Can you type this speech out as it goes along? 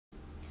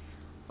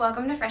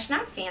Welcome to Fresh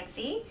Not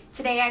Fancy.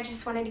 Today I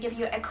just wanted to give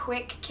you a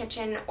quick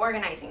kitchen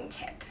organizing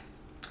tip.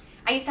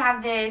 I used to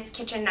have this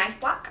kitchen knife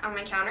block on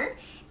my counter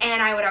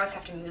and I would always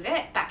have to move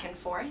it back and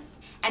forth.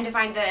 And to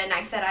find the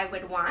knife that I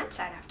would want,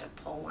 I'd have to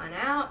pull one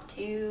out,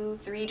 2,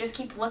 3, just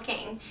keep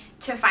looking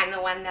to find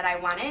the one that I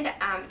wanted.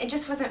 It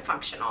just wasn't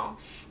functional.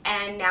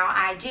 And now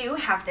I do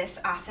have this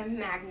awesome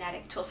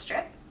magnetic tool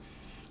strip.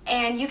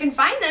 And you can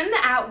find them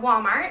at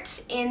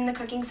Walmart in the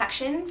cooking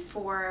section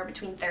for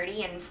between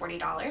 $30 and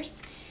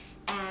 $40.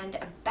 And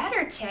a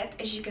better tip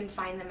is you can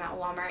find them at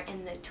Walmart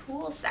in the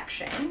tool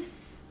section.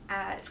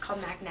 It's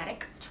called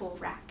Magnetic Tool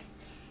Rack,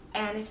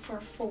 and it's for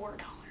 $4.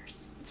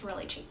 It's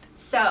really cheap.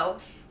 So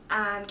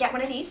get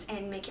one of these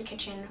and make your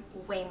kitchen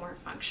way more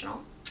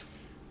functional.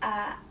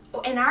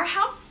 In our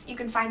house, you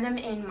can find them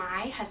in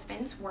my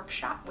husband's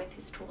workshop with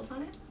his tools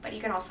on it, but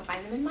you can also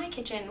find them in my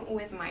kitchen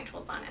with my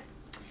tools on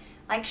it.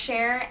 Like,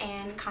 share,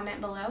 and comment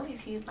below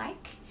if you'd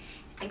like.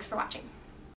 Thanks for watching.